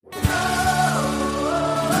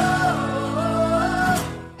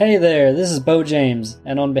Hey there, this is Bo James,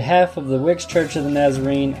 and on behalf of the Wicks Church of the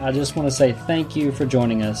Nazarene, I just want to say thank you for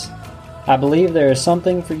joining us. I believe there is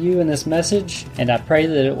something for you in this message, and I pray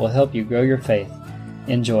that it will help you grow your faith.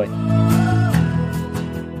 Enjoy.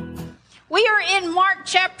 We are in Mark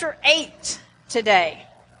chapter 8 today.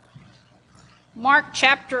 Mark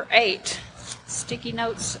chapter 8. Sticky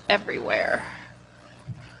notes everywhere.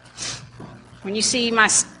 When you see my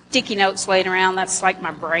sticky notes laying around, that's like my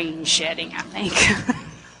brain shedding, I think.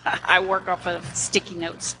 I work off of sticky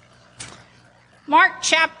notes. Mark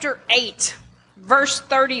chapter 8, verse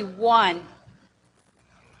 31.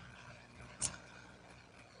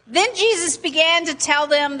 Then Jesus began to tell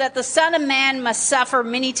them that the Son of Man must suffer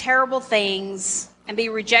many terrible things and be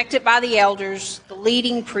rejected by the elders, the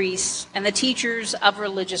leading priests, and the teachers of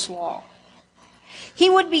religious law. He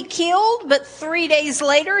would be killed, but 3 days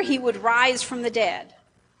later he would rise from the dead.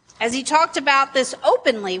 As he talked about this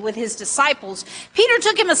openly with his disciples, Peter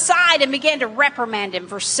took him aside and began to reprimand him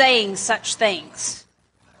for saying such things.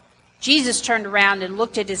 Jesus turned around and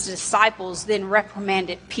looked at his disciples, then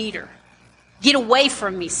reprimanded Peter. "Get away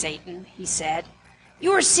from me, Satan," he said.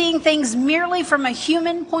 "You are seeing things merely from a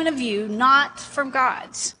human point of view, not from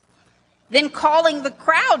God's." Then calling the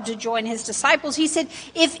crowd to join his disciples, he said,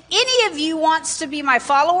 "If any of you wants to be my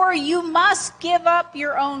follower, you must give up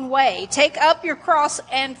your own way. Take up your cross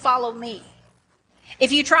and follow me.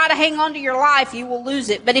 If you try to hang on to your life, you will lose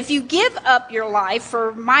it. But if you give up your life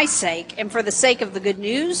for my sake and for the sake of the good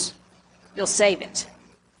news, you'll save it.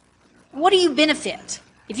 What do you benefit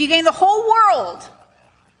if you gain the whole world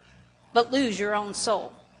but lose your own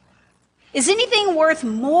soul? Is anything worth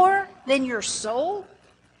more than your soul?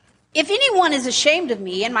 If anyone is ashamed of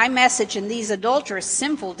me and my message in these adulterous,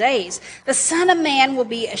 sinful days, the Son of Man will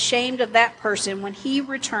be ashamed of that person when he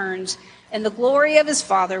returns in the glory of his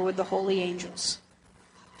Father with the holy angels."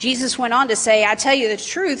 Jesus went on to say, "I tell you the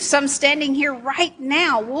truth, some standing here right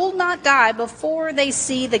now will not die before they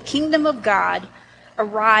see the kingdom of God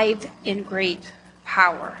arrive in great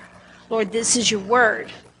power." Lord, this is your word,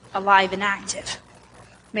 alive and active.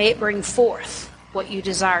 May it bring forth what you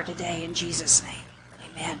desire today in Jesus' name.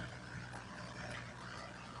 Amen.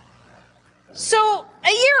 So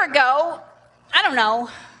a year ago, I don't know,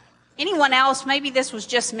 anyone else, maybe this was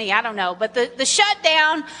just me, I don't know, but the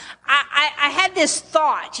shutdown, I had this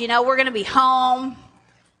thought, we're going to be home.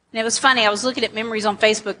 And it was funny, I was looking at memories on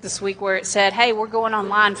Facebook this week where it said, hey, we're going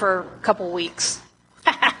online for a couple weeks.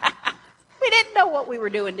 We didn't know what we were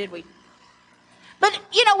doing, did we? But,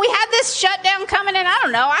 we had this shutdown coming in, I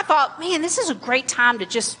don't know, I thought, man, this is a great time to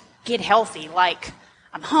just get healthy, like,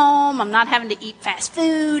 I'm home. I'm not having to eat fast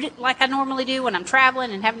food like I normally do when I'm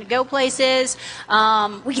traveling and having to go places.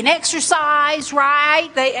 We can exercise,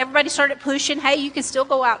 right? Everybody started pushing, hey, you can still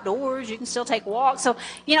go outdoors. You can still take walks. So,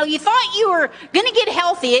 you thought you were going to get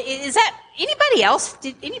healthy. Is that anybody else?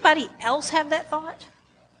 Did anybody else have that thought?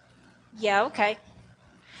 Yeah, okay.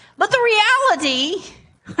 But the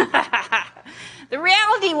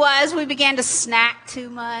reality was we began to snack too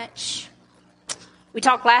much. We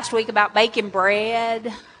talked last week about baking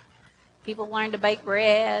bread. People learned to bake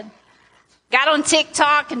bread. Got on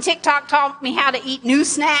TikTok, and TikTok taught me how to eat new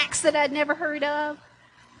snacks that I'd never heard of.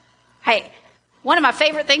 Hey, one of my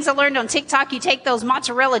favorite things I learned on TikTok, you take those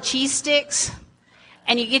mozzarella cheese sticks,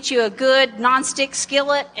 and you get you a good nonstick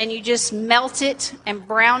skillet, and you just melt it and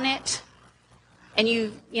brown it, and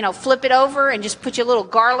you flip it over and just put your little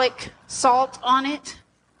garlic salt on it.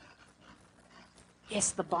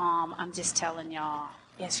 It's the bomb, I'm just telling y'all.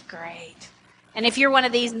 It's great. And if you're one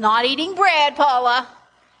of these not eating bread, Paula,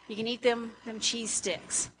 you can eat them cheese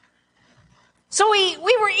sticks. So we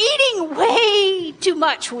were eating way too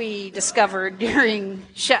much, we discovered during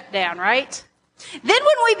shutdown, right? Then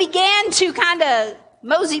when we began to kind of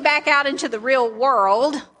mosey back out into the real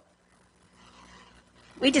world,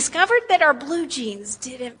 we discovered that our blue jeans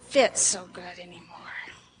didn't fit so good anymore.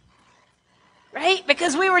 Right?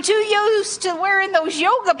 Because we were too used to wearing those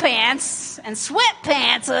yoga pants and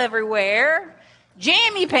sweatpants everywhere,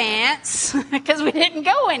 jammy pants, because we didn't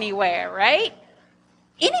go anywhere, right?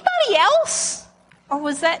 Anybody else? Or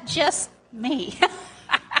was that just me?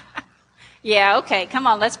 Yeah, okay, come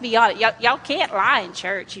on, let's be honest. Y'all can't lie in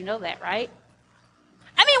church, you know that, right?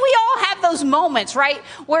 I mean, we all have those moments, right,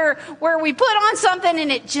 where we put on something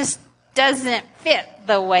and it just doesn't fit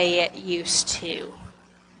the way it used to.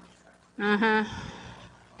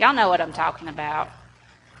 Y'all know what I'm talking about.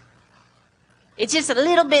 It's just a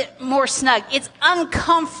little bit more snug. It's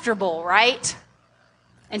uncomfortable, right?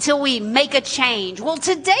 Until we make a change. Well,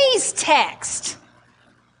 today's text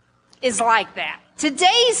is like that.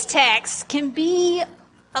 Today's text can be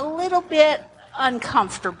a little bit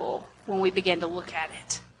uncomfortable when we begin to look at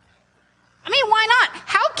it. I mean, why not?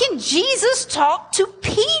 How can Jesus talk to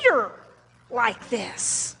Peter like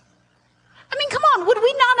this? I mean, come on, would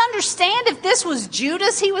we not understand if this was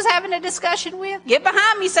Judas he was having a discussion with? Get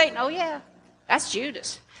behind me, Satan. Oh, yeah, that's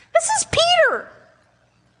Judas. This is Peter.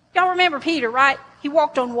 Y'all remember Peter, right? He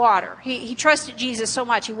walked on water. He trusted Jesus so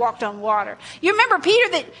much, he walked on water. You remember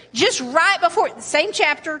Peter that just right before, the same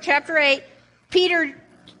chapter, chapter 8, Peter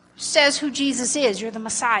says who Jesus is. You're the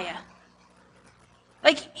Messiah.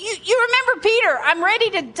 Like, you remember Peter, I'm ready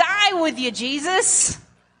to die with you, Jesus.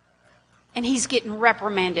 And he's getting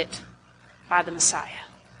reprimanded by the Messiah.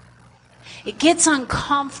 It gets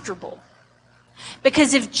uncomfortable.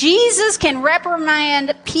 Because if Jesus can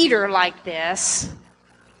reprimand Peter like this,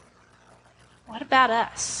 what about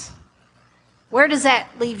us? Where does that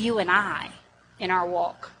leave you and I in our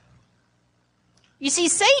walk? You see,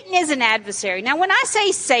 Satan is an adversary. Now, when I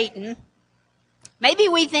say Satan, maybe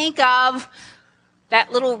we think of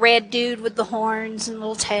that little red dude with the horns and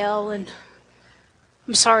little tail. And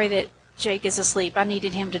I'm sorry that Jake is asleep. I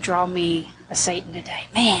needed him to draw me a Satan today.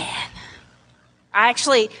 Man, I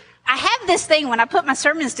have this thing when I put my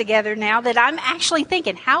sermons together now that I'm actually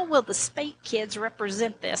thinking, how will the Spate kids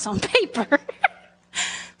represent this on paper?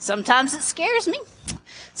 Sometimes it scares me.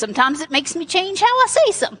 Sometimes it makes me change how I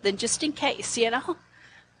say something just in case, you know.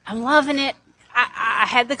 I'm loving it. I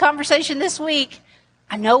had the conversation this week.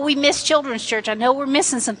 I know we miss children's church. I know we're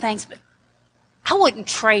missing some things, but I wouldn't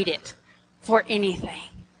trade it for anything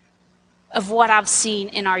of what I've seen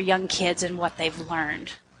in our young kids and what they've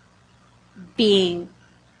learned being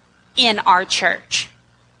in our church.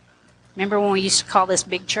 Remember when we used to call this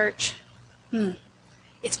big church?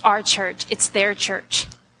 It's our church. It's their church.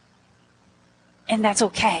 And that's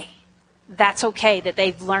okay. That's okay that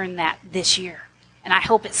they've learned that this year. And I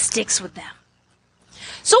hope it sticks with them.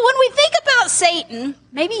 So when we think about Satan,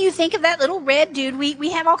 maybe you think of that little red dude.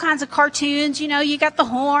 We have all kinds of cartoons. You know, you got the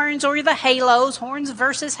horns or the halos, horns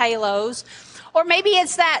versus halos. Or maybe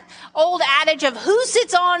it's that old adage of who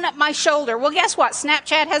sits on my shoulder. Well, guess what?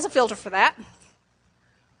 Snapchat has a filter for that.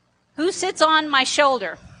 Who sits on my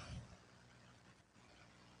shoulder?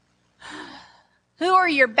 Who are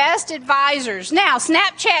your best advisors? Now,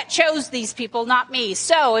 Snapchat chose these people, not me.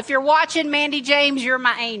 So if you're watching, Mandy James, you're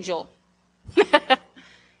my angel.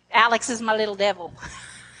 Alex is my little devil.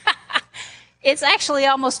 It's actually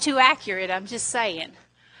almost too accurate, I'm just saying.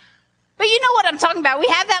 But you know what I'm talking about. We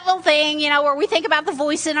have that little thing, you know, where we think about the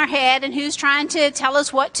voice in our head and who's trying to tell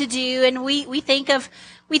us what to do. And we think of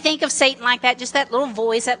Satan like that, just that little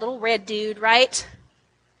voice, that little red dude, right?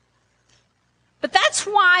 But that's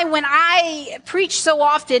why when I preach so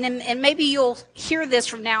often, and maybe you'll hear this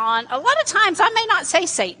from now on, a lot of times I may not say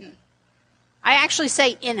Satan. I actually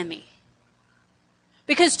say enemy.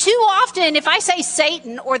 Because too often, if I say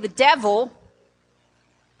Satan or the devil,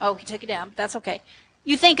 oh, he took it down, but that's okay.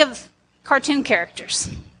 You think of cartoon characters.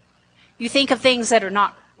 You think of things that are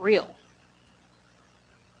not real.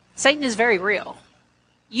 Satan is very real.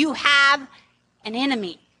 You have an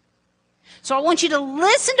enemy. So I want you to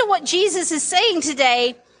listen to what Jesus is saying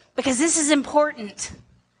today, because this is important.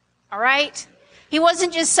 All right? He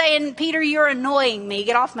wasn't just saying, Peter, you're annoying me.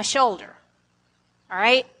 Get off my shoulder. All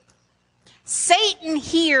right? Satan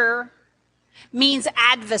here means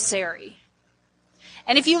adversary.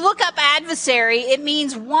 And if you look up adversary, it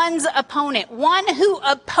means one's opponent. One who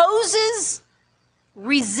opposes,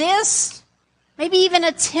 resists, maybe even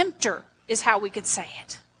a tempter is how we could say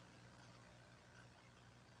it.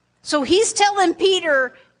 So he's telling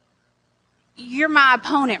Peter, you're my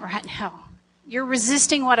opponent right now. You're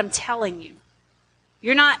resisting what I'm telling you.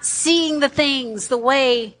 You're not seeing the things the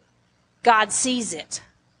way God sees it.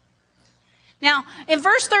 Now, in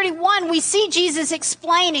verse 31, we see Jesus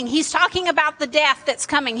explaining. He's talking about the death that's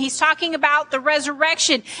coming. He's talking about the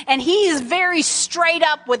resurrection. And he is very straight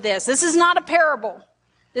up with this. This is not a parable.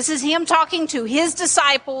 This is him talking to his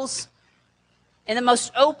disciples in the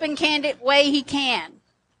most open, candid way he can.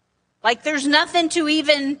 Like there's nothing to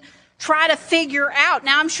even try to figure out.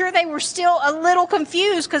 Now, I'm sure they were still a little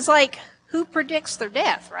confused because, like, who predicts their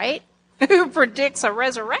death, right? Who predicts a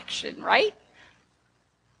resurrection, right?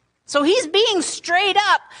 So he's being straight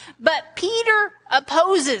up, but Peter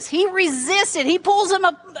opposes. He resisted. He pulls him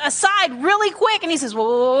aside really quick, and he says,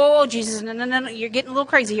 whoa, Jesus, no, you're getting a little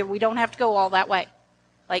crazy here. We don't have to go all that way.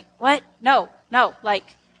 Like, what? No,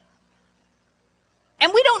 like...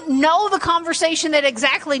 And we don't know the conversation that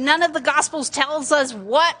exactly, none of the Gospels tells us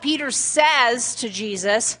what Peter says to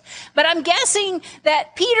Jesus, but I'm guessing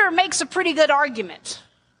that Peter makes a pretty good argument.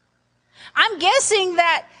 I'm guessing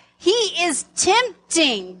that he is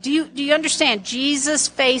tempting. Do you understand? Jesus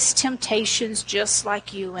faced temptations just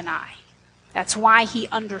like you and I. That's why he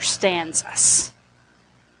understands us.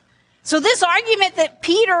 So this argument that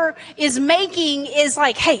Peter is making is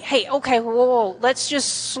like, hey, okay, whoa, let's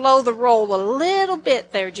just slow the roll a little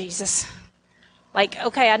bit there, Jesus. Like,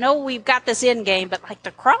 okay, I know we've got this end game, but like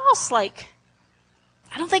the cross, like,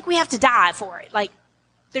 I don't think we have to die for it. Like,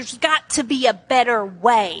 there's got to be a better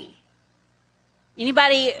way.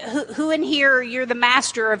 Anybody who in here, you're the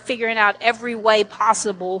master of figuring out every way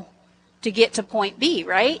possible to get to point B,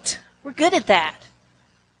 right? We're good at that.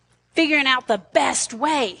 Figuring out the best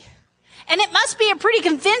way. And it must be a pretty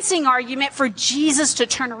convincing argument for Jesus to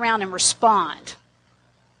turn around and respond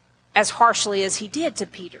as harshly as he did to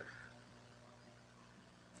Peter.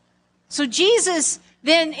 So Jesus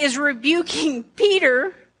then is rebuking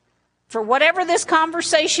Peter for whatever this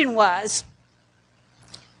conversation was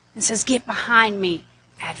and says, "Get behind me,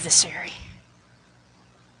 adversary.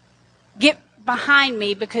 Get behind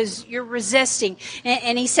me because you're resisting."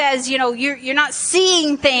 And he says, you're not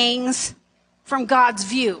seeing things from God's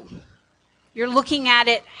view. You're looking at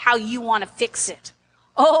it how you want to fix it.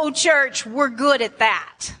 Oh, church, we're good at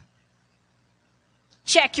that.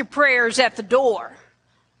 Check your prayers at the door.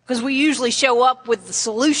 Because we usually show up with the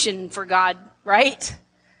solution for God, right?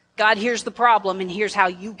 God, here's the problem, and here's how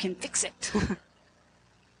you can fix it.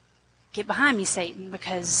 Get behind me, Satan,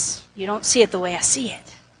 because you don't see it the way I see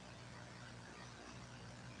it.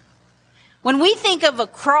 When we think of a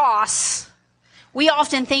cross, we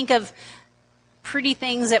often think of pretty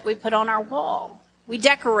things that we put on our wall. We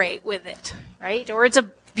decorate with it, right? Or it's a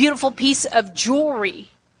beautiful piece of jewelry.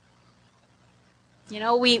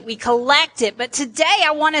 We collect it. But today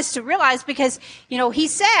I want us to realize, because, he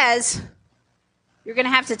says you're going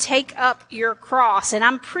to have to take up your cross. And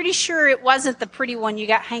I'm pretty sure it wasn't the pretty one you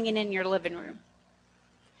got hanging in your living room.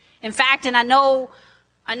 In fact, and I know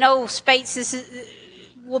Spates,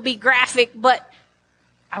 will be graphic, but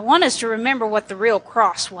I want us to remember what the real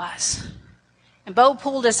cross was. And Bo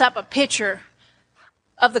pulled us up a picture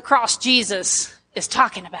of the cross Jesus is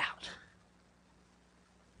talking about.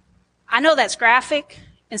 I know that's graphic,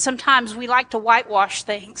 and sometimes we like to whitewash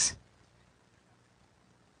things.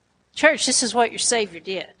 Church, this is what your Savior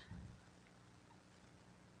did.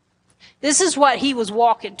 This is what he was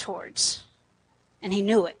walking towards, and he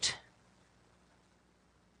knew it.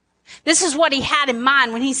 This is what he had in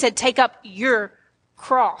mind when he said, "Take up your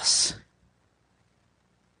cross."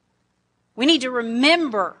 We need to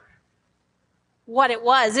remember what it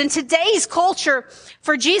was. In today's culture,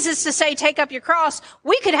 for Jesus to say, "Take up your cross,"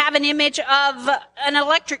 we could have an image of an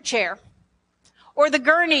electric chair or the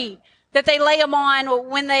gurney that they lay them on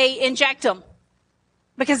when they inject them,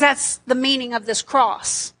 because that's the meaning of this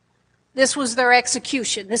cross. This was their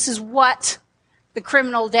execution. This is what the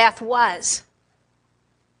criminal death was.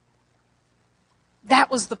 That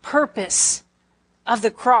was the purpose of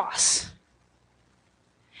the cross.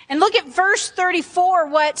 And look at verse 34,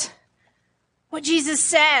 what Jesus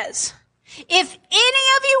says. "If any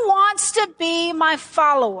of you wants to be my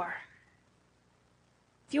follower,"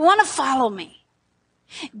 if you want to follow me,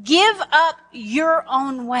 "give up your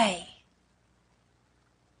own way.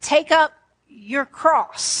 Take up your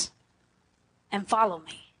cross and follow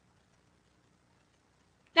me."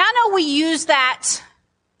 Now, I know we use that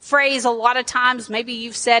phrase a lot of times. Maybe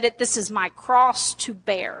you've said it, "This is my cross to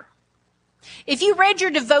bear." If you read your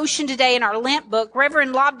devotion today in our Lent book,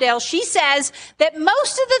 Reverend Lobdell, she says that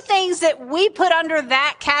most of the things that we put under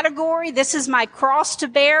that category, "This is my cross to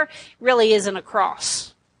bear," really isn't a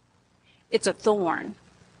cross. It's a thorn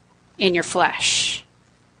in your flesh.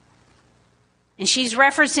 And she's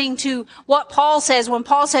referencing to what Paul says when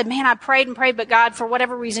Paul said, "Man, I prayed and prayed, but God, for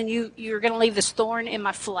whatever reason, you're going to leave this thorn in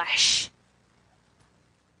my flesh."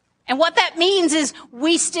 And what that means is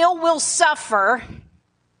we still will suffer,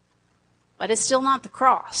 but it's still not the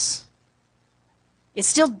cross. It's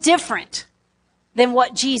still different than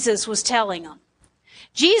what Jesus was telling them.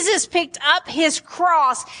 Jesus picked up his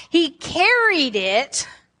cross. He carried it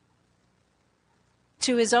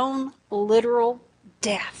to his own literal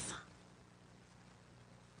death.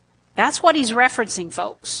 That's what he's referencing,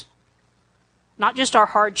 folks. Not just our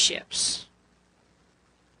hardships.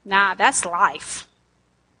 Nah, that's life.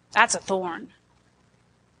 That's a thorn.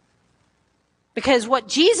 Because what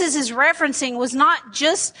Jesus is referencing was not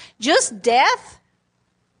just death,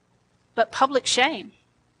 but public shame.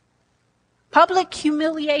 Public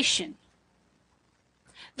humiliation.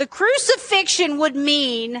 The crucifixion would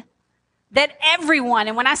mean that everyone,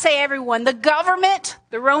 and when I say everyone, the government,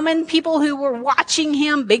 the Roman people who were watching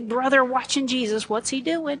him, Big Brother watching Jesus, what's he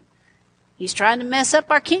doing? He's trying to mess up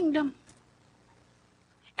our kingdom.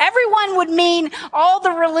 Everyone would mean all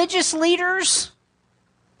the religious leaders,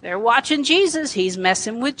 They're watching Jesus. He's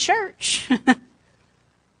messing with church.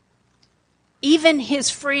 Even his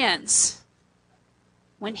friends,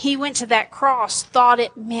 when he went to that cross, thought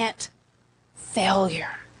it meant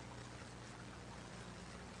failure.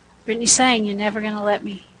 Brittany's saying, you're never going to let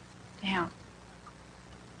me down.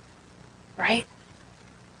 Right?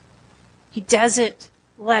 He doesn't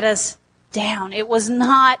let us down. It was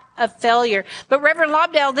not a failure. But Reverend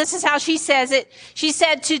Lobdell, this is how she says it. She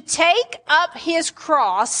said to take up his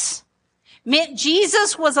cross meant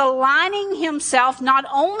Jesus was aligning himself not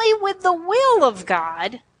only with the will of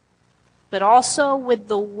God, but also with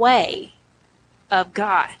the way of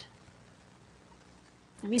God.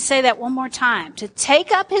 Let me say that one more time. To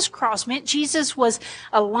take up his cross meant Jesus was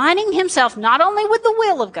aligning himself not only with the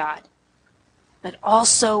will of God, but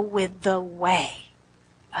also with the way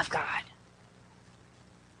of God.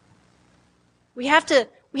 We have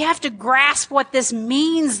to grasp what this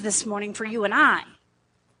means this morning for you and I.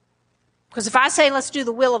 Because if I say, let's do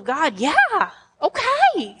the will of God, yeah,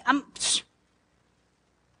 okay.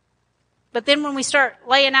 But then when we start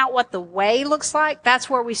laying out what the way looks like, that's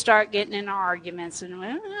where we start getting in our arguments. And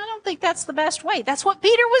I don't think that's the best way. That's what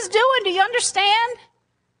Peter was doing. Do you understand?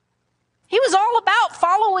 He was all about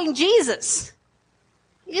following Jesus.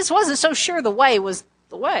 He just wasn't so sure the way was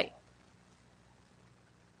the way.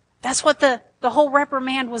 That's what the whole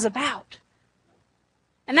reprimand was about.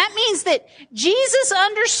 And that means that Jesus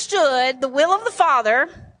understood the will of the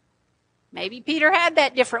Father. Maybe Peter had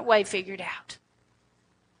that different way figured out.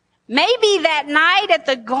 Maybe that night at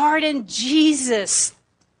the garden, Jesus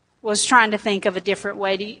was trying to think of a different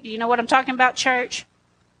way. Do you know what I'm talking about, church?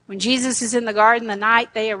 When Jesus is in the garden the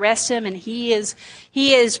night they arrest him and he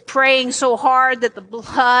is praying so hard that the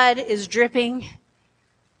blood is dripping.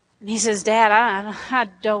 And he says, Dad, I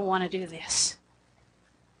don't want to do this.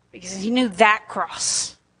 Because he knew that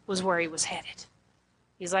cross was where he was headed.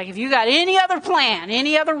 He's like, if you got any other plan,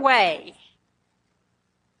 any other way,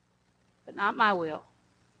 but not my will,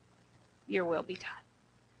 your will be done.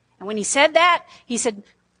 And when he said that, he said,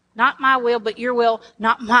 not my will, but your will,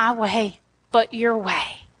 not my way, but your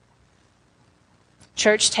way.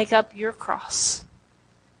 Church, take up your cross.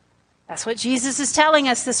 That's what Jesus is telling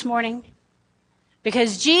us this morning.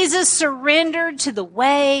 Because Jesus surrendered to the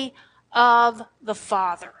way of the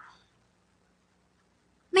Father.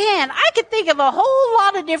 Man, I could think of a whole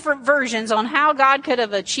lot of different versions on how God could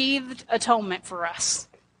have achieved atonement for us.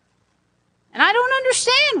 And I don't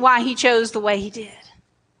understand why he chose the way he did.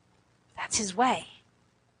 That's his way.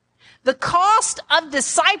 The cost of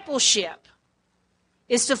discipleship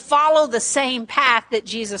is to follow the same path that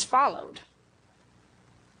Jesus followed.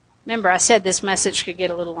 Remember, I said this message could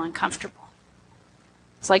get a little uncomfortable.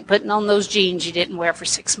 It's like putting on those jeans you didn't wear for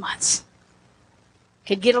 6 months.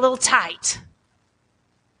 Could get a little tight.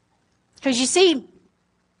 Because you see,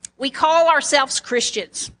 we call ourselves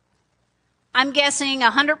Christians. I'm guessing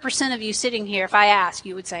 100% of you sitting here, if I ask,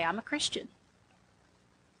 you would say, I'm a Christian.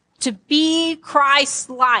 To be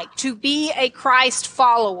Christ-like, to be a Christ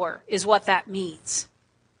follower is what that means.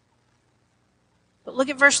 But look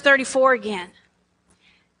at verse 34 again.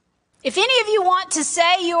 If any of you want to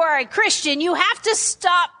say you are a Christian, you have to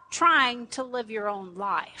stop trying to live your own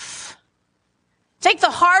life. Take the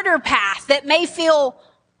harder path that may feel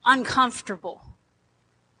uncomfortable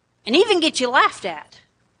and even get you laughed at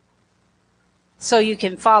so you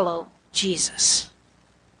can follow Jesus.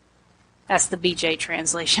 That's the BJ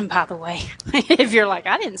translation, by the way. If you're like,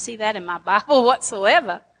 I didn't see that in my Bible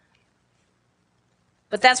whatsoever.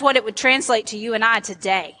 But that's what it would translate to you and I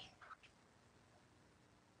today.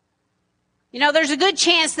 You know, there's a good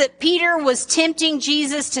chance that Peter was tempting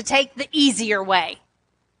Jesus to take the easier way.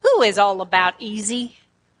 Who is all about easy?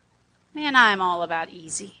 Man, I'm all about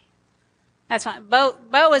easy. That's fine.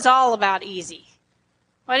 Bo is all about easy.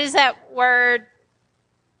 What is that word?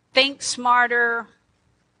 Think smarter,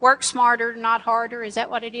 work smarter, not harder. Is that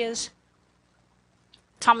what it is?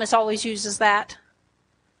 Thomas always uses that.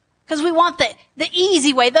 Because we want the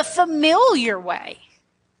easy way, the familiar way.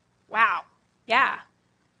 Wow. Yeah.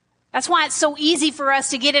 That's why it's so easy for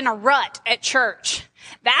us to get in a rut at church.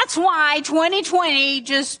 That's why 2020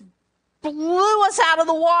 just blew us out of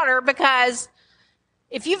the water, because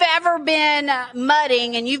if you've ever been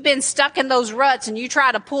mudding and you've been stuck in those ruts and you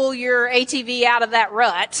try to pull your ATV out of that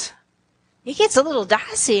rut, it gets a little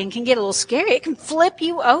dicey and can get a little scary. It can flip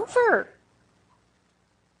you over.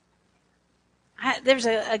 There's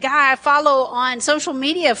a guy I follow on social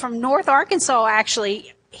media from North Arkansas,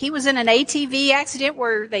 actually. He was in an ATV accident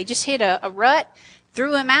where they just hit a rut,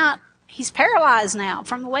 threw him out. He's paralyzed now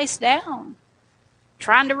from the waist down,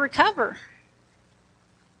 trying to recover.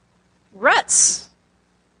 Ruts.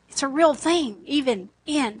 It's a real thing, even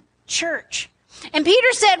in church. And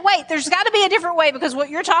Peter said, wait, there's got to be a different way because what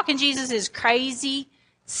you're talking, Jesus, is crazy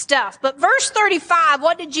stuff. But verse 35,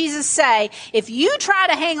 what did Jesus say? If you try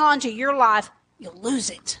to hang on to your life, you'll lose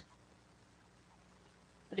it.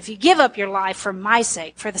 But if you give up your life for my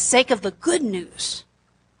sake, for the sake of the good news,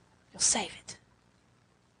 you'll save it.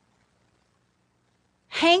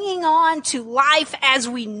 Hanging on to life as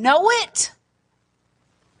we know it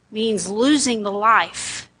means losing the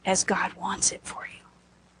life as God wants it for you.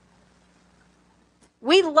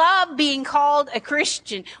 We love being called a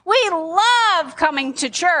Christian. We love coming to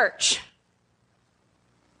church.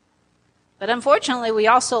 But unfortunately, we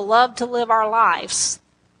also love to live our lives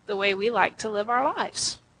the way we like to live our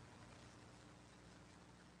lives.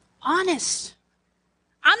 Honest.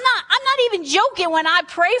 I'm not even joking when I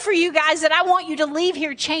pray for you guys that I want you to leave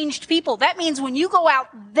here changed people. That means when you go out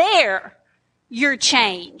there, you're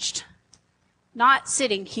changed. Not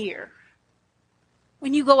sitting here.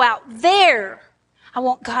 When you go out there, I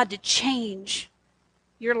want God to change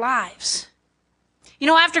your lives. You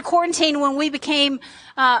know, after quarantine, when we became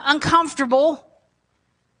uncomfortable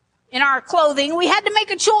in our clothing, we had to make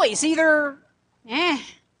a choice. Either,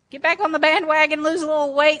 get back on the bandwagon, lose a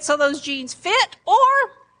little weight so those jeans fit, or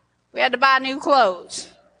we had to buy new clothes.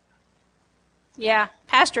 Yeah,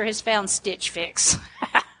 Pastor has found Stitch Fix.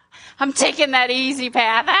 I'm taking that easy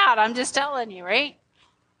path out. I'm just telling you, right?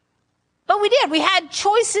 But we did. We had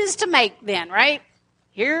choices to make then, right?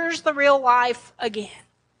 Here's the real life again.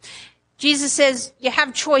 Jesus says you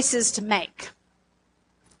have choices to make.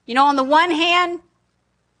 You know, on the one hand,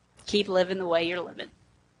 keep living the way you're living.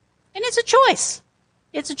 And it's a choice.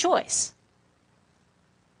 It's a choice.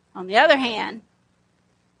 On the other hand,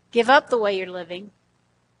 give up the way you're living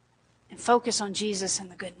and focus on Jesus and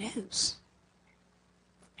the good news.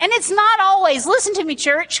 And it's not always, listen to me,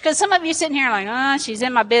 church, because some of you sitting here like, she's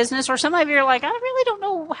in my business, or some of you are like, I really don't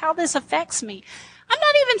know how this affects me. I'm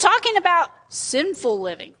not even talking about sinful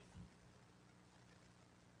living.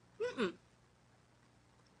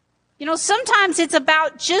 You know, sometimes it's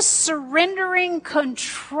about just surrendering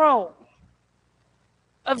control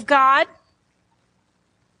of God.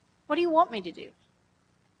 What do you want me to do?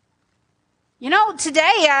 You know,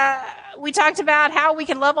 today we talked about how we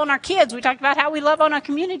can love on our kids. We talked about how we love on our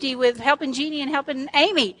community with helping Jeannie and helping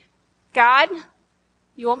Amy. God,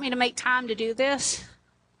 you want me to make time to do this?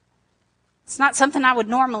 It's not something I would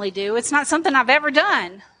normally do. It's not something I've ever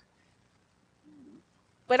done.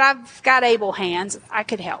 But I've got able hands. I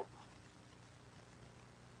could help.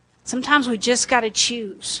 Sometimes we just got to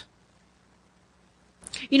choose.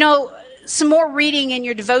 You know, some more reading in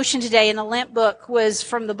your devotion today in the Lent book was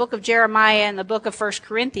from the book of Jeremiah and the book of 1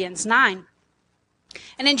 Corinthians 9.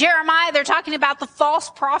 And in Jeremiah, they're talking about the false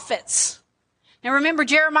prophets. Now remember,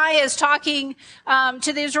 Jeremiah is talking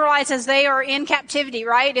to the Israelites as they are in captivity,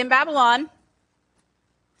 right, in Babylon.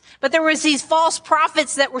 But there was these false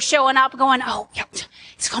prophets that were showing up going, oh,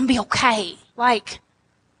 it's going to be okay. Like,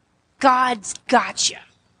 God's got you.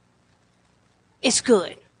 It's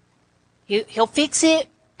good. He'll fix it.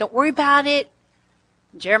 Don't worry about it.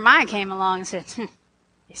 Jeremiah came along and said,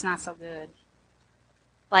 it's not so good.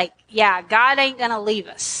 Like, yeah, God ain't going to leave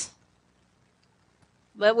us.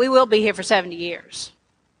 But we will be here for 70 years.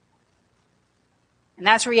 And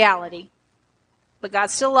that's reality. But God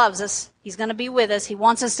still loves us. He's going to be with us. He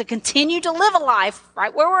wants us to continue to live a life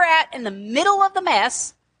right where we're at in the middle of the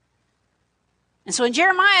mess. And so in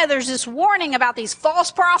Jeremiah, there's this warning about these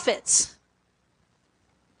false prophets.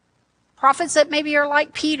 Prophets that maybe are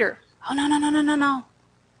like Peter. Oh, no.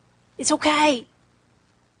 It's okay.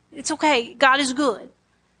 It's okay. God is good.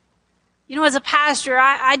 You know, as a pastor,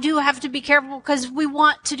 I do have to be careful because we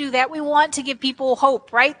want to do that. We want to give people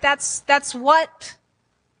hope, right? That's what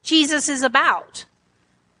Jesus is about.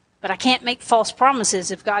 But I can't make false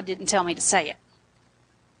promises if God didn't tell me to say it.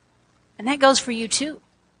 And that goes for you too,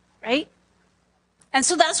 right? And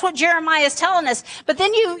so that's what Jeremiah is telling us. But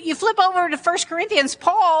then you flip over to 1 Corinthians.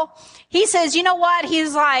 Paul, he says, you know what?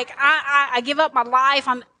 He's like, I give up my life.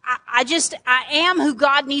 I am who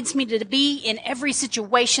God needs me to be in every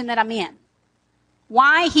situation that I'm in.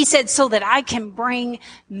 Why? He said, so that I can bring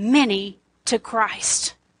many to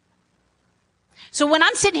Christ. So when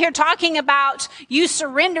I'm sitting here talking about you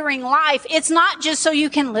surrendering life, it's not just so you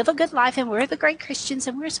can live a good life and we're the great Christians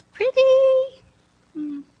and we're so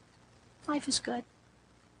pretty. Life is good.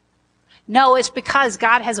 No, it's because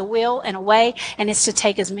God has a will and a way, and it's to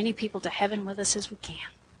take as many people to heaven with us as we can.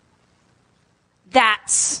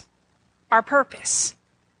 That's our purpose.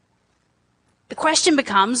 The question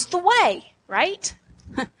becomes the way, right?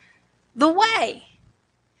 The way.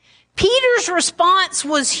 Peter's response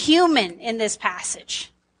was human in this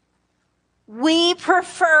passage. We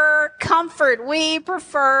prefer comfort. We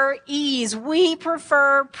prefer ease. We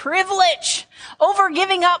prefer privilege over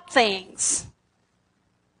giving up things.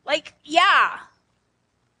 Like, yeah,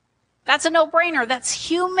 that's a no-brainer. That's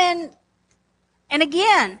human. And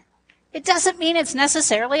again, it doesn't mean it's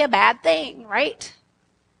necessarily a bad thing, right?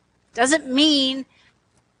 Doesn't mean,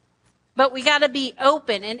 but we got to be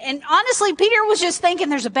open. And honestly, Peter was just thinking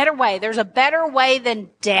there's a better way. There's a better way than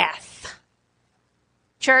death.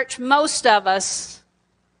 Church, most of us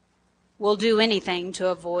will do anything to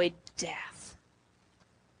avoid death.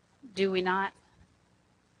 Do we not?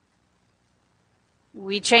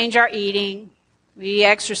 We change our eating. We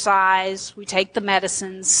exercise. We take the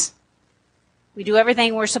medicines. We do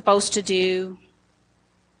everything we're supposed to do.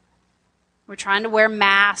 We're trying to wear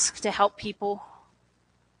masks to help people.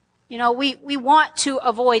 You know, we want to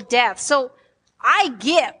avoid death. So I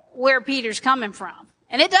get where Peter's coming from.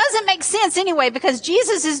 And it doesn't make sense anyway, because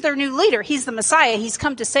Jesus is their new leader. He's the Messiah. He's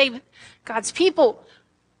come to save God's people.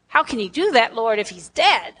 How can he do that, Lord, if he's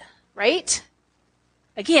dead? Right?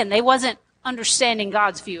 Again, they wasn't understanding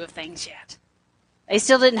God's view of things yet. They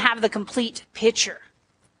still didn't have the complete picture.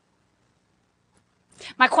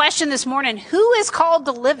 My question this morning, who is called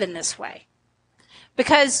to live in this way?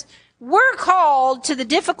 Because we're called to the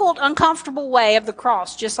difficult, uncomfortable way of the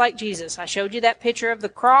cross, just like Jesus. I showed you that picture of the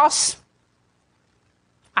cross.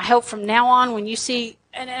 I hope from now on when you see,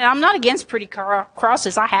 and I'm not against pretty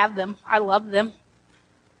crosses. I have them. I love them.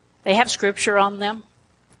 They have scripture on them.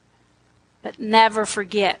 But never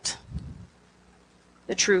forget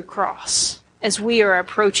the true cross as we are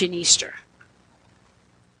approaching Easter.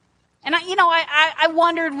 And I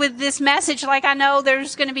wondered with this message, like I know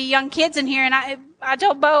there's going to be young kids in here, and I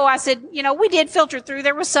told Bo, I said, we did filter through.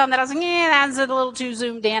 There was some that I was like, that's a little too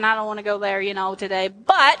zoomed in. I don't want to go there, today.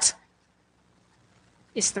 But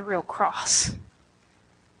it's the real cross.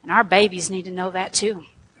 And our babies need to know that too.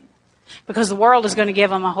 Because the world is going to give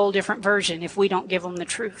them a whole different version if we don't give them the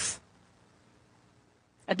truth.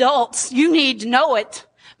 Adults, you need to know it.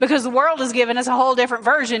 Because the world is giving us a whole different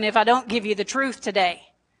version if I don't give you the truth today.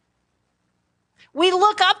 We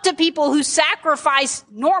look up to people who sacrifice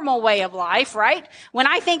normal way of life, right? When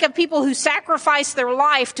I think of people who sacrifice their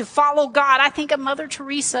life to follow God, I think of Mother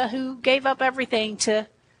Teresa, who gave up everything to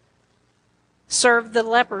serve the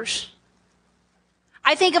lepers.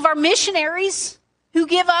 I think of our missionaries who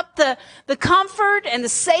give up the comfort and the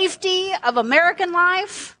safety of American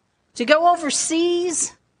life to go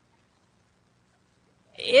overseas.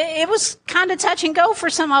 It was kind of touch and go for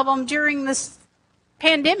some of them during this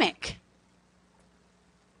pandemic.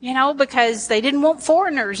 Because they didn't want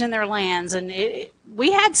foreigners in their lands. And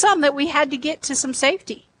we had some that we had to get to some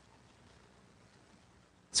safety.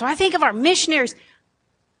 So I think of our missionaries.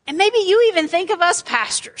 And maybe you even think of us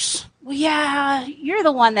pastors. Well, yeah, you're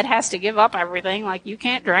the one that has to give up everything. Like you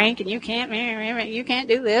can't drink and you can't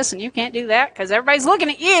do this and you can't do that because everybody's looking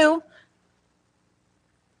at you.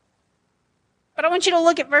 But I want you to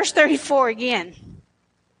look at verse 34 again.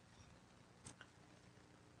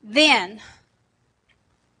 Then,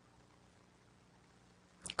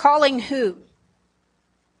 calling who?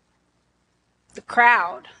 The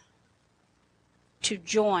crowd to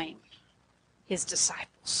join his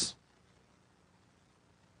disciples.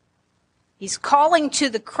 He's calling to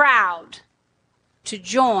the crowd to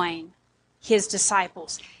join his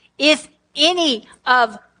disciples. If any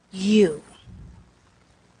of you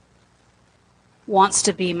wants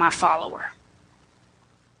to be my follower.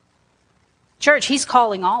 Church, he's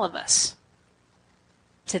calling all of us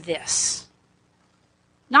to this.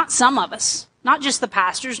 Not some of us, not just the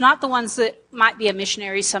pastors, not the ones that might be a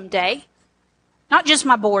missionary someday, not just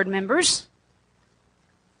my board members,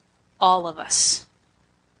 all of us.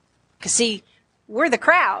 Because see, we're the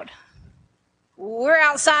crowd. We're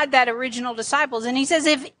outside that original disciples. And he says,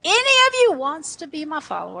 if any of you wants to be my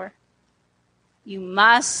follower, you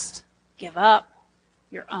must give up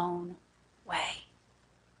your own way.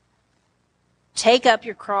 Take up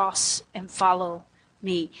your cross and follow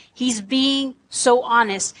me. He's being so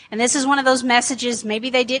honest. And this is one of those messages maybe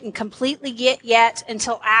they didn't completely get yet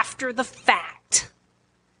until after the fact.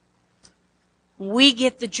 We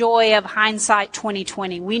get the joy of hindsight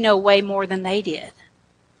 2020. We know way more than they did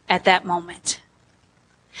at that moment.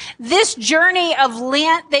 This journey of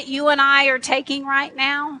Lent that you and I are taking right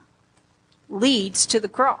now leads to the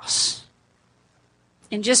cross.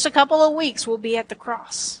 In just a couple of weeks, we'll be at the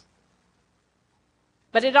cross.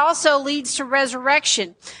 But it also leads to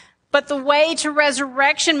resurrection. But the way to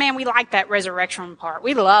resurrection, man, we like that resurrection part.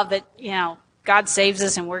 We love that, God saves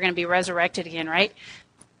us and we're going to be resurrected again, right?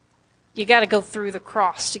 You got to go through the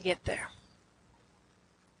cross to get there.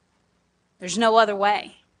 There's no other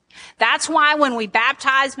way. That's why when we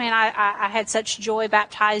baptize, man, I had such joy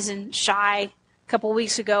baptizing Shy a couple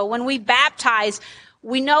weeks ago. When we baptize,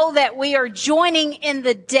 we know that we are joining in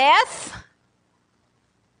the death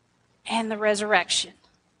and the resurrection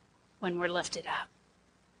when we're lifted up.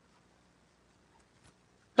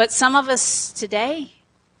 But some of us today,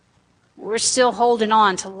 we're still holding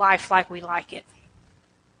on to life like we like it.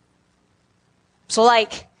 So I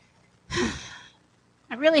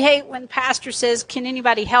really hate when the pastor says, can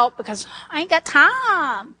anybody help? Because I ain't got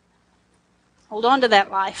time. Hold on to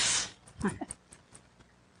that life.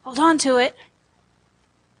 Hold on to it.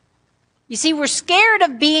 You see, we're scared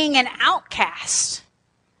of being an outcast.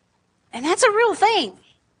 And that's a real thing.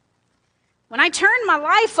 When I turned my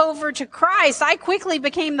life over to Christ, I quickly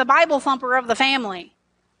became the Bible thumper of the family.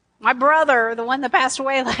 My brother, the one that passed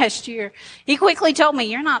away last year, he quickly told me,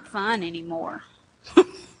 you're not fun anymore.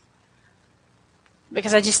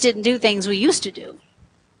 Because I just didn't do things we used to do.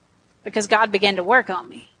 Because God began to work on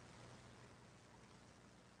me.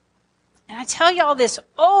 And I tell y'all this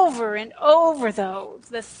over and over, though.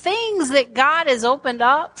 The things that God has opened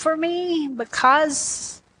up for me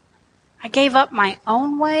because I gave up my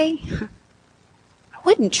own way, I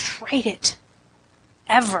wouldn't trade it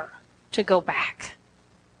ever to go back.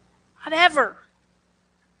 Not ever.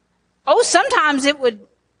 Oh, sometimes it would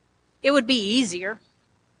be easier.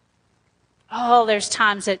 Oh, there's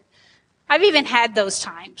times that I've even had those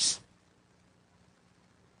times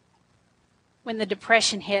when the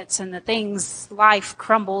depression hits and the things, life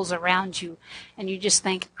crumbles around you and you just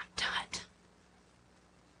think, I'm done.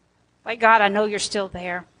 Like, God, I know you're still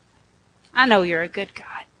there. I know you're a good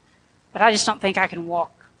God, but I just don't think I can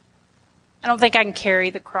walk. I don't think I can carry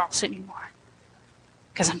the cross anymore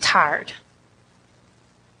because I'm tired.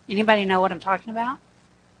 Anybody know what I'm talking about?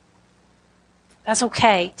 That's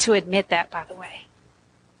okay to admit that, by the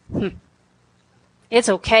way. It's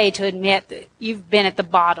okay to admit that you've been at the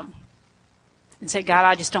bottom and say, God,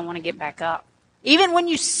 I just don't want to get back up. Even when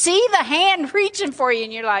you see the hand reaching for you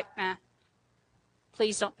and you're like,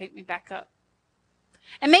 please don't pick me back up.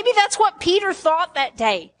 And maybe that's what Peter thought that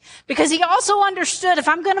day, because he also understood, if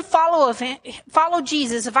I'm going to follow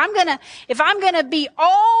Jesus, if I'm going to be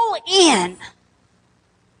all in,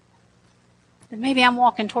 then maybe I'm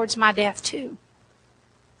walking towards my death too.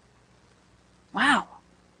 Wow.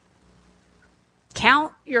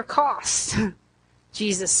 Count your cost,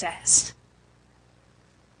 Jesus says.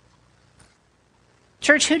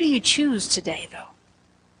 Church, who do you choose today, though?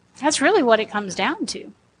 That's really what it comes down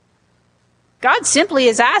to. God simply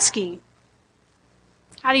is asking,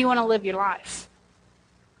 how do you want to live your life?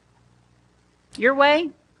 Your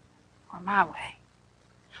way or my way?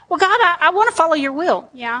 Well, God, I want to follow your will.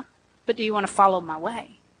 Yeah, but do you want to follow my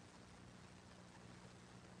way?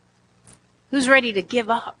 Who's ready to give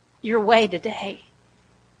up your way today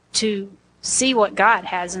to see what God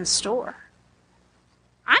has in store?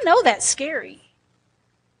 I know that's scary.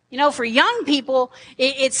 You know, for young people,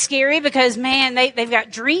 it's scary because, man, they've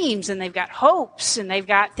got dreams and they've got hopes and they've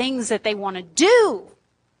got things that they want to do.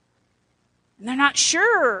 And they're not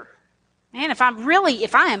sure. Man, if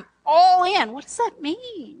I am all in, what does that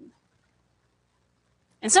mean?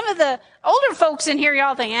 And some of the older folks in here,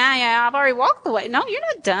 y'all think, yeah, I've already walked the way. No, you're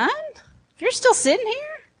not done. If you're still sitting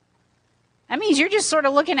here, that means you're just sort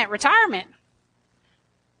of looking at retirement.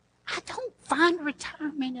 I don't find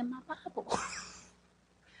retirement in my Bible.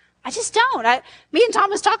 I just don't. Me and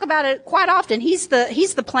Thomas talk about it quite often. He's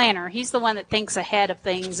the planner. He's the one that thinks ahead of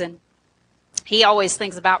things, and he always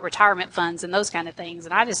thinks about retirement funds and those kind of things.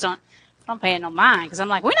 And I just don't pay it no mind, because I'm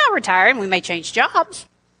like, we're not retiring. We may change jobs.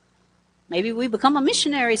 Maybe we become a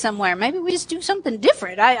missionary somewhere. Maybe we just do something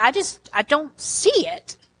different. I don't see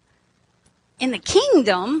it. In the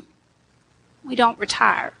kingdom, we don't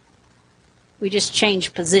retire. We just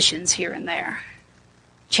change positions here and there.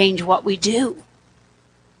 Change what we do.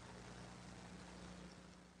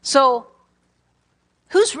 So,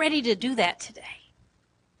 who's ready to do that today?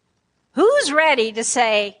 Who's ready to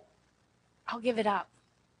say, I'll give it up?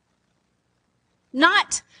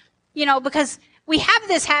 Not, because we have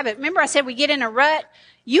this habit. Remember I said we get in a rut?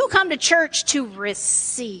 You come to church to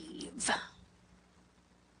receive.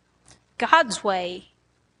 God's way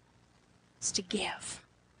is to give.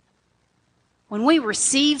 When we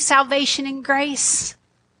receive salvation and grace,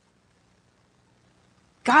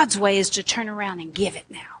 God's way is to turn around and give it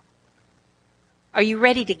now. Are you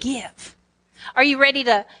ready to give? Are you ready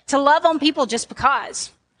to love on people just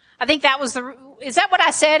because? I think is that what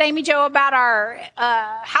I said, Amy Jo, about our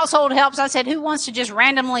household helps? I said, who wants to just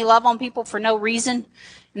randomly love on people for no reason?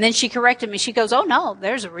 And then she corrected me. She goes, oh no,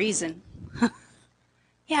 there's a reason.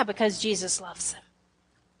 Yeah, because Jesus loves them.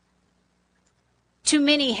 Too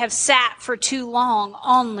many have sat for too long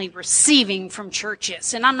only receiving from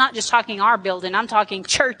churches. And I'm not just talking our building, I'm talking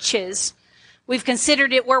churches. We've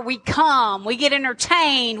considered it where we come, we get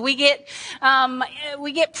entertained, we get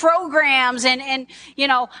programs, and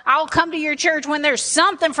I'll come to your church when there's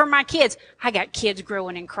something for my kids. I got kids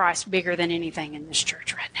growing in Christ bigger than anything in this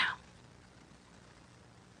church right now.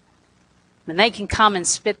 And they can come and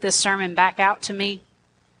spit this sermon back out to me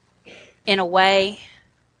in a way.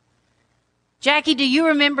 Jackie, do you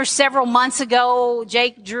remember several months ago,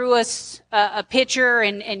 Jake drew us a picture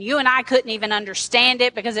and you and I couldn't even understand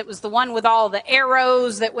it because it was the one with all the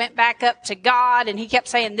arrows that went back up to God, and he kept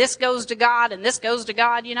saying, this goes to God and this goes to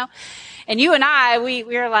God, And you and I, we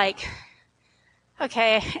were like,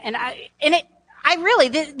 okay.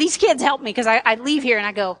 These kids helped me because I leave here and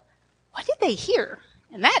I go, what did they hear?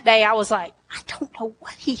 And that day I was like, I don't know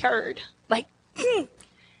what he heard.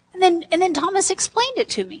 And then Thomas explained it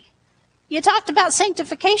to me. You talked about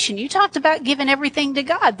sanctification. You talked about giving everything to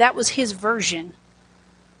God. That was his version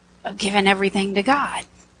of giving everything to God.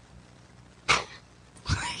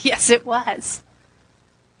 Yes, it was.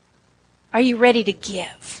 Are you ready to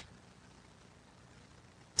give?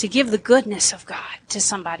 To give the goodness of God to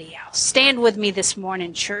somebody else. Stand with me this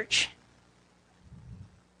morning, church.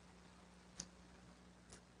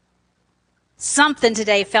 Something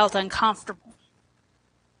today felt uncomfortable.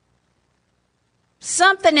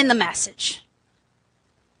 Something in the message.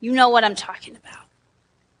 You know what I'm talking about.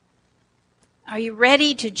 Are you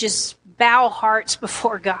ready to just bow hearts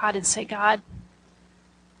before God and say, God,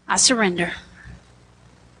 I surrender.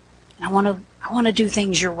 I want to do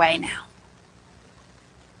things your way now.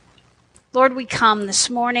 Lord, we come this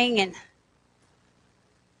morning, and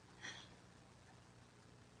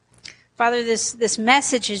Father, this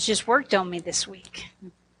message has just worked on me this week.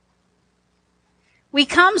 We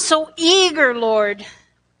come so eager, Lord,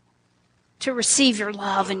 to receive your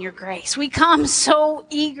love and your grace. We come so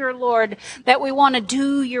eager, Lord, that we want to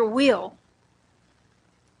do your will.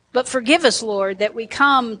 But forgive us, Lord, that we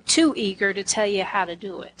come too eager to tell you how to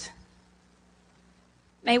do it.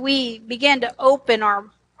 May we begin to open our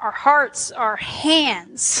hearts, our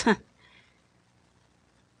hands,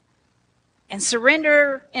 and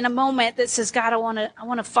surrender in a moment that says, God, I want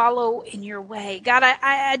to follow in your way. God,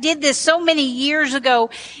 I did this so many years ago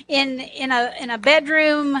in a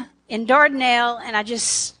bedroom in Dardanelle, and I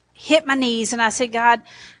just hit my knees and I said, God,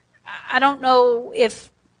 I don't know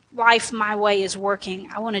if life my way is working.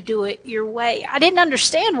 I want to do it your way. I didn't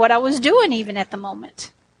understand what I was doing even at the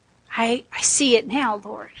moment. I see it now,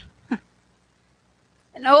 Lord.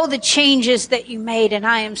 And oh, the changes that you made, and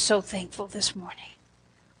I am so thankful this morning.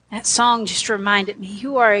 That song just reminded me,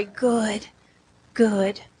 you are a good,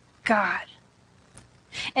 good God.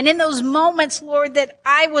 And in those moments, Lord, that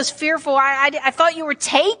I was fearful, I thought you were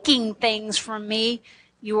taking things from me.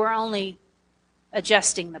 You were only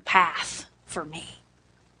adjusting the path for me.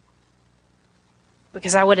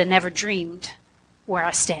 Because I would have never dreamed where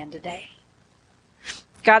I stand today.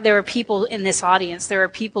 God, there are people in this audience. There are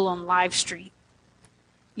people on live stream.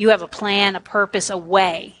 You have a plan, a purpose, a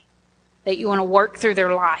way that you want to work through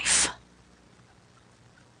their life.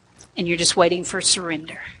 And you're just waiting for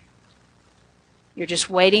surrender. You're just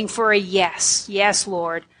waiting for a yes. Yes,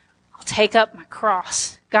 Lord, I'll take up my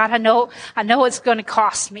cross. God, I know it's going to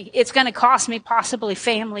cost me. It's going to cost me possibly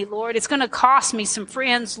family, Lord. It's going to cost me some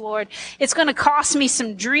friends, Lord. It's going to cost me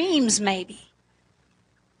some dreams, maybe.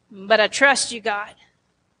 But I trust you, God.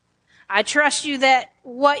 I trust you that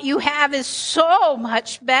what you have is so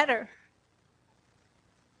much better.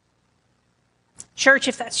 Church,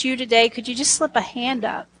 if that's you today, could you just slip a hand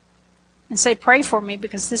up and say, pray for me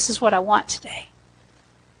because this is what I want today.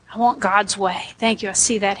 I want God's way. Thank you. I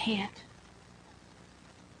see that hand.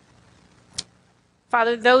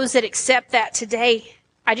 Father, those that accept that today,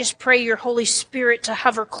 I just pray your Holy Spirit to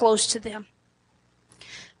hover close to them.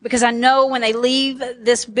 Because I know when they leave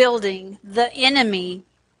this building, the enemy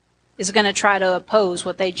is going to try to oppose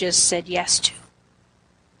what they just said yes to.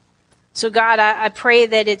 So God, I pray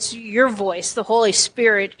that it's your voice, the Holy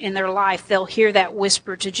Spirit in their life. They'll hear that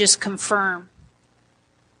whisper to just confirm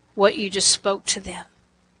what you just spoke to them.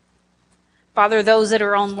 Father, those that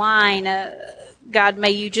are online, God,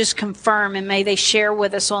 may you just confirm and may they share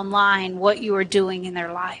with us online what you are doing in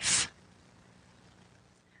their life.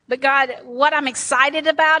 But God, what I'm excited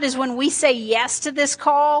about is when we say yes to this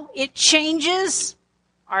call, it changes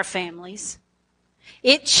our families.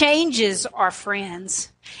 It changes our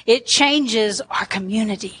friends. It changes our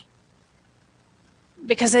community.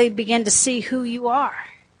 Because they begin to see who you are.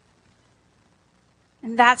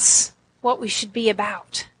 And that's what we should be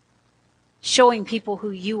about. Showing people who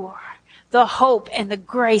you are. the hope and the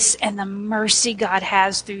grace and the mercy God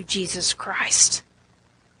has through Jesus Christ.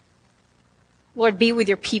 Lord, be with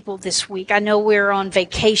your people this week. I know we're on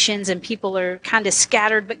vacations and people are kind of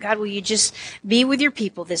scattered, but God, will you just be with your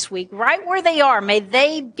people this week, right where they are? May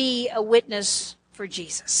they be a witness for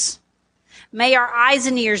Jesus. May our eyes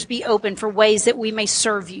and ears be open for ways that we may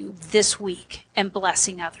serve you this week and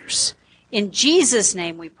blessing others. In Jesus'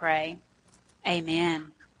 name we pray.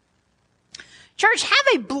 Amen. Church,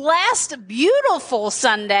 have a blessed, beautiful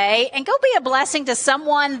Sunday and go be a blessing to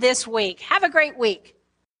someone this week. Have a great week.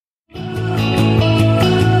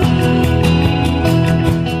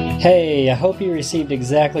 Hey, I hope you received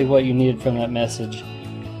exactly what you needed from that message.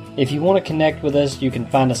 If you want to connect with us, you can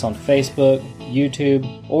find us on Facebook,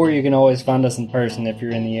 YouTube, or you can always find us in person if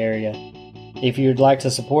you're in the area. If you'd like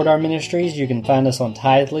to support our ministries, you can find us on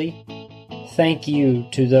Tithely. Thank you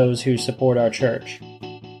to those who support our church.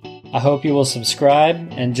 I hope you will subscribe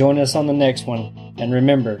and join us on the next one. And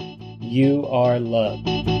remember, you are loved.